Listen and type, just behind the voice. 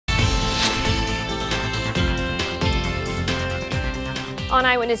On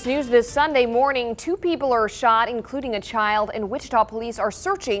Eyewitness News this Sunday morning, 2 people are shot, including a child, and Wichita police are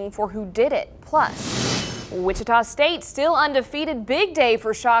searching for who did it. Plus, Wichita State still undefeated. Big day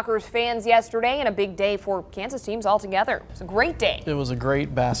for Shockers fans yesterday and a big day for Kansas teams altogether. It was a great day. It was a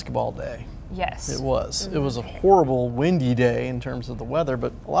great basketball day. Yes. It was. It was a horrible windy day in terms of the weather,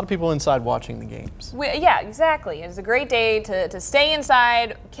 but a lot of people inside watching the games. Yeah, exactly. It was a great day to stay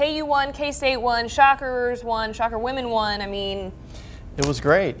inside. KU won, K-State won, Shockers won, Shocker women won. I mean, it was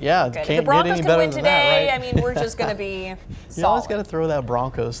great. Yeah, good. Can't If the Broncos get any can better win than today, that, right? I mean, we're just going to be solid. You always got to throw that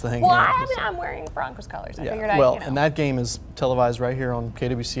Broncos thing. Well, in. I'm wearing Broncos colors. I Yeah. figured Well, you know. and that game is televised right here on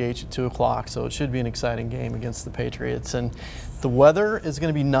KWCH at 2 o'clock, so it should be an exciting game against the Patriots. And the weather is going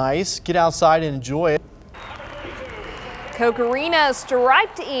to be nice. Get outside and enjoy it. Koch Arena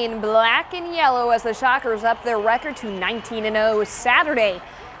striped in black and yellow as the Shockers up their record to 19-0 Saturday.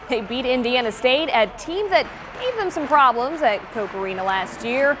 They beat Indiana State, a team that gave them some problems at Koch Arena last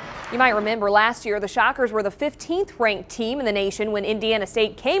year. You might remember last year the Shockers were the 15th ranked team in the nation when Indiana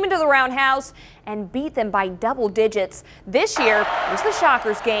State came into the Roundhouse and beat them by double digits. This year was the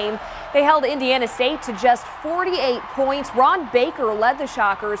Shockers game. They held Indiana State to just 48 points. Ron Baker led the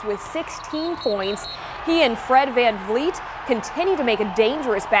Shockers with 16 points. He and Fred Van Vliet continue to make a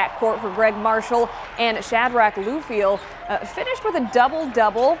dangerous backcourt for Greg Marshall, and Shadrach Lufiel finished with a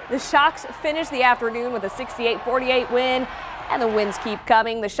double-double. The Shocks finished the afternoon with a 68-48 win, and the wins keep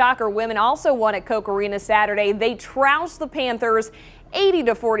coming. The Shocker women also won at Koch Arena Saturday. They trounced the Panthers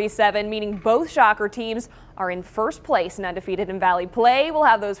 80-47, meaning both Shocker teams are in first place and undefeated in Valley play. We'll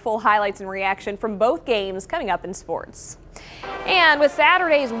have those full highlights and reaction from both games coming up in sports. And with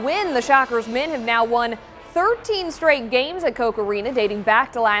Saturday's win, the Shockers men have now won 13 straight games at Koch Arena dating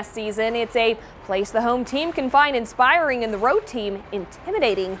back to last season. It's a place the home team can find inspiring and the road team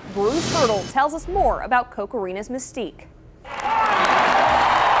intimidating. Bruce Hurdle tells us more about Koch Arena's mystique.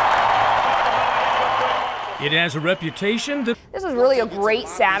 It has a reputation that... This was really a great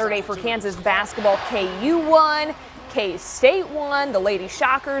Saturday for Kansas basketball. KU won, K-State won, the Lady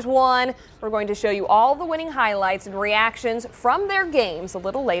Shockers won. We're going to show you all the winning highlights and reactions from their games a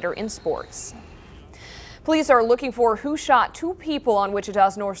little later in sports. Police are looking for who shot 2 people on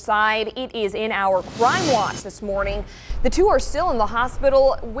Wichita's north side. It is in our crime watch this morning. The 2 are still in the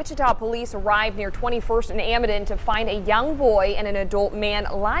hospital. Wichita police arrived near 21st and Amidon to find a young boy and an adult man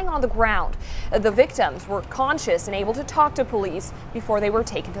lying on the ground. The victims were conscious and able to talk to police before they were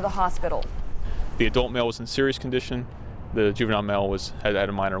taken to the hospital. The adult male was in serious condition. The juvenile male had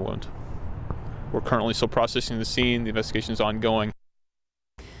a minor wound. We're currently still processing the scene. The investigation is ongoing.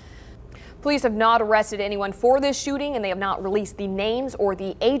 Police have not arrested anyone for this shooting, and they have not released the names or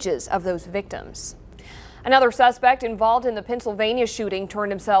the ages of those victims. Another suspect involved in the Pennsylvania shooting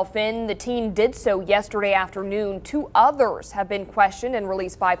turned himself in. The teen did so yesterday afternoon. 2 others have been questioned and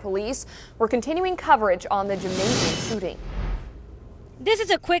released by police. We're continuing coverage on the gymnasium shooting. This is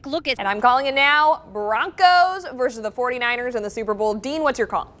a quick look at... And I'm calling it now. Broncos versus the 49ers in the Super Bowl. Dean, what's your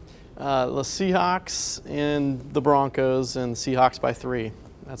call? The Seahawks and the Broncos, and the Seahawks by 3.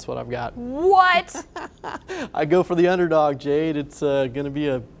 That's what I've got. What? I go for the underdog, Jade. It's going to be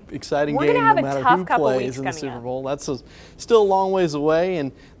an exciting game no matter who plays in the Super Bowl. That's still a long ways away.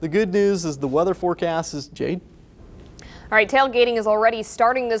 And the good news is the weather forecast is, Jade? All right, tailgating is already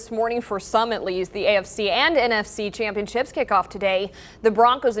starting this morning for some at least. The AFC and NFC championships kick off today. The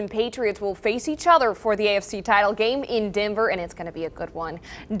Broncos and Patriots will face each other for the AFC title game in Denver, and it's going to be a good one.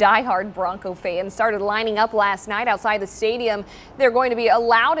 Die-hard Bronco fans started lining up last night outside the stadium. They're going to be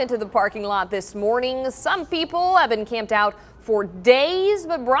allowed into the parking lot this morning. Some people have been camped out for days,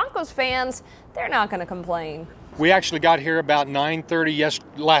 but Broncos fans, they're not going to complain. We actually got here about 9:30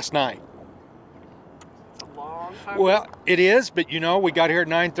 last night. Well, it is, but you know, we got here at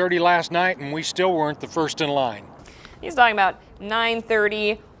 9:30 last night and we still weren't the first in line. He's talking about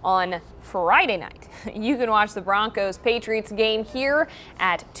 9:30 on Friday night. You can watch the Broncos-Patriots game here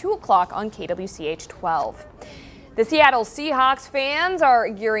at 2 o'clock on KWCH 12. The Seattle Seahawks fans are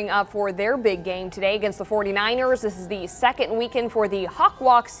gearing up for their big game today against the 49ers. This is the second weekend for the Hawk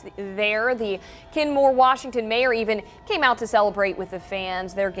Walks there. The Kenmore, Washington mayor even came out to celebrate with the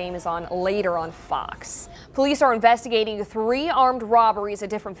fans. Their game is on later on Fox. Police are investigating 3 armed robberies at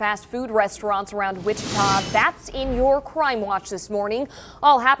different fast food restaurants around Wichita. That's in your crime watch this morning.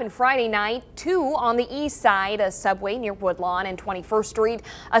 All happened Friday night. 2 on the east side, a Subway near Woodlawn and 21st Street.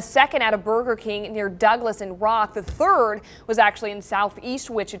 A second at a Burger King near Douglas and Rock. The The third was actually in southeast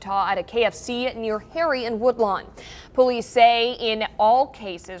Wichita at a KFC near Harry and Woodlawn. Police say in all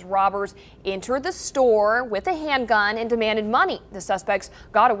cases, robbers entered the store with a handgun and demanded money. The suspects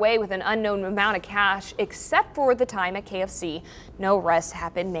got away with an unknown amount of cash, except for the time at KFC. No arrests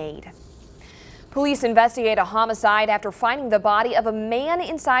have been made. Police investigate a homicide after finding the body of a man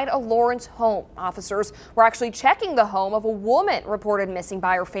inside a Lawrence home. Officers were actually checking the home of a woman reported missing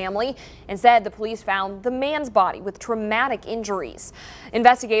by her family. Instead, the police found the man's body with traumatic injuries.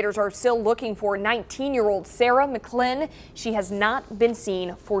 Investigators are still looking for 19-year-old Sarah McClin. She has not been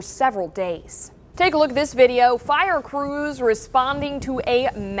seen for several days. Take a look at this video. Fire crews responding to a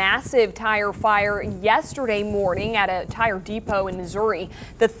massive tire fire yesterday morning at a tire depot in Missouri.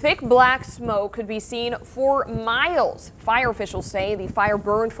 The thick black smoke could be seen for miles. Fire officials say the fire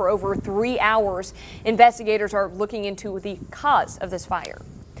burned for over 3 hours. Investigators are looking into the cause of this fire.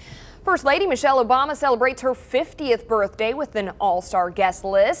 First Lady Michelle Obama celebrates her 50th birthday with an all-star guest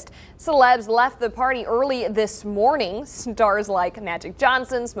list. Celebs left the party early this morning. Stars like Magic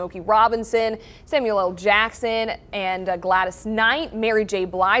Johnson, Smokey Robinson, Samuel L. Jackson, and Gladys Knight, Mary J.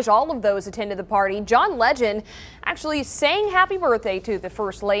 Blige, all of those attended the party. John Legend actually sang happy birthday to the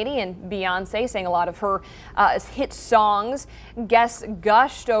First Lady, and Beyonce sang a lot of her hit songs. Guests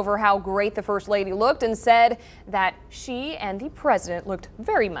gushed over how great the First Lady looked and said that she and the president looked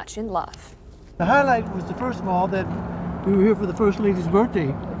very much in love. The highlight was, first of all, that we were here for the First Lady's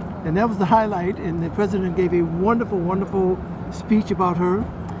birthday, and that was the highlight, and the president gave a wonderful, wonderful speech about her,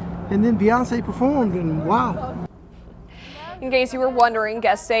 and then Beyonce performed, and wow. In case you were wondering,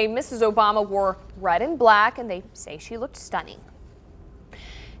 guests say Mrs. Obama wore red and black, and they say she looked stunning.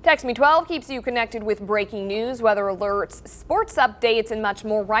 Text Me 12 keeps you connected with breaking news, weather alerts, sports updates, and much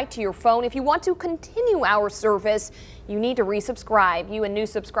more right to your phone. If you want to continue our service, you need to resubscribe. You and new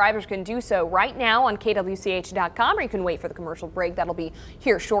subscribers can do so right now on KWCH.com, or you can wait for the commercial break. That'll be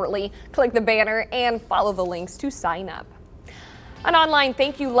here shortly. Click the banner and follow the links to sign up. An online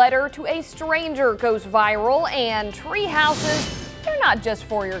thank you letter to a stranger goes viral, and tree houses, they're not just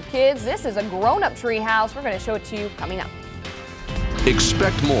for your kids. This is a grown-up tree house. We're going to show it to you coming up.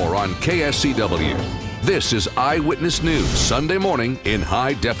 Expect more on KSCW. This is Eyewitness News, Sunday morning in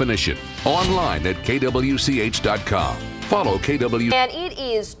high definition. Online at KWCH.com. Follow KW. And it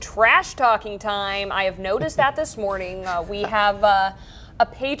is trash talking time. I have noticed that this morning. We have a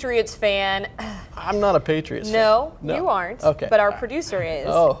Patriots fan. I'm not a Patriots fan. No, you aren't. Okay. But our producer is.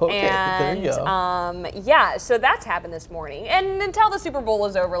 Oh, okay. And, there you go. Yeah, so that's happened this morning. And until the Super Bowl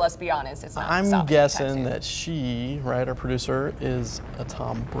is over, let's be honest, it's not I'm guessing that she, right, our producer, is a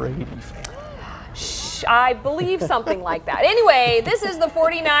Tom Brady fan. I believe something like that. Anyway, this is the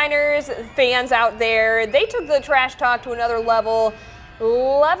 49ers fans out there. They took the trash talk to another level,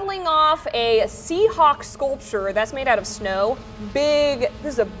 leveling off a Seahawk sculpture that's made out of snow. This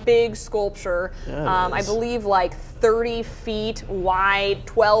is a big sculpture. Yeah, I believe like 30 feet wide,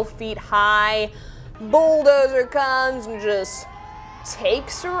 12 feet high. Bulldozer comes and just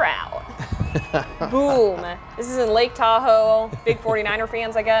takes her out. Boom. This is in Lake Tahoe. Big 49er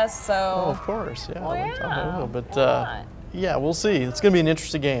fans, I guess. So. Oh, of course, yeah. Well, Lake yeah. Tahoe. But yeah, we'll see. It's going to be an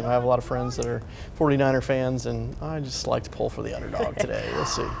interesting game. I have a lot of friends that are 49er fans, and I just like to pull for the underdog today. We'll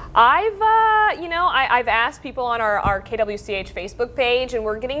see. I've asked people on our KWCH Facebook page, and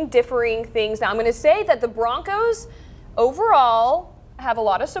we're getting differing things. Now, I'm going to say that the Broncos overall have a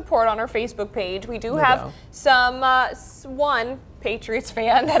lot of support on our Facebook page. We do have some one Patriots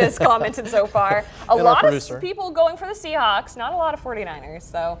fan that has commented so far. A lot of people going for the Seahawks, not a lot of 49ers.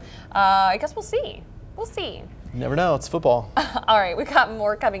 So I guess we'll see. We'll see. You never know. It's football. All right, we got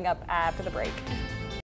more coming up after the break.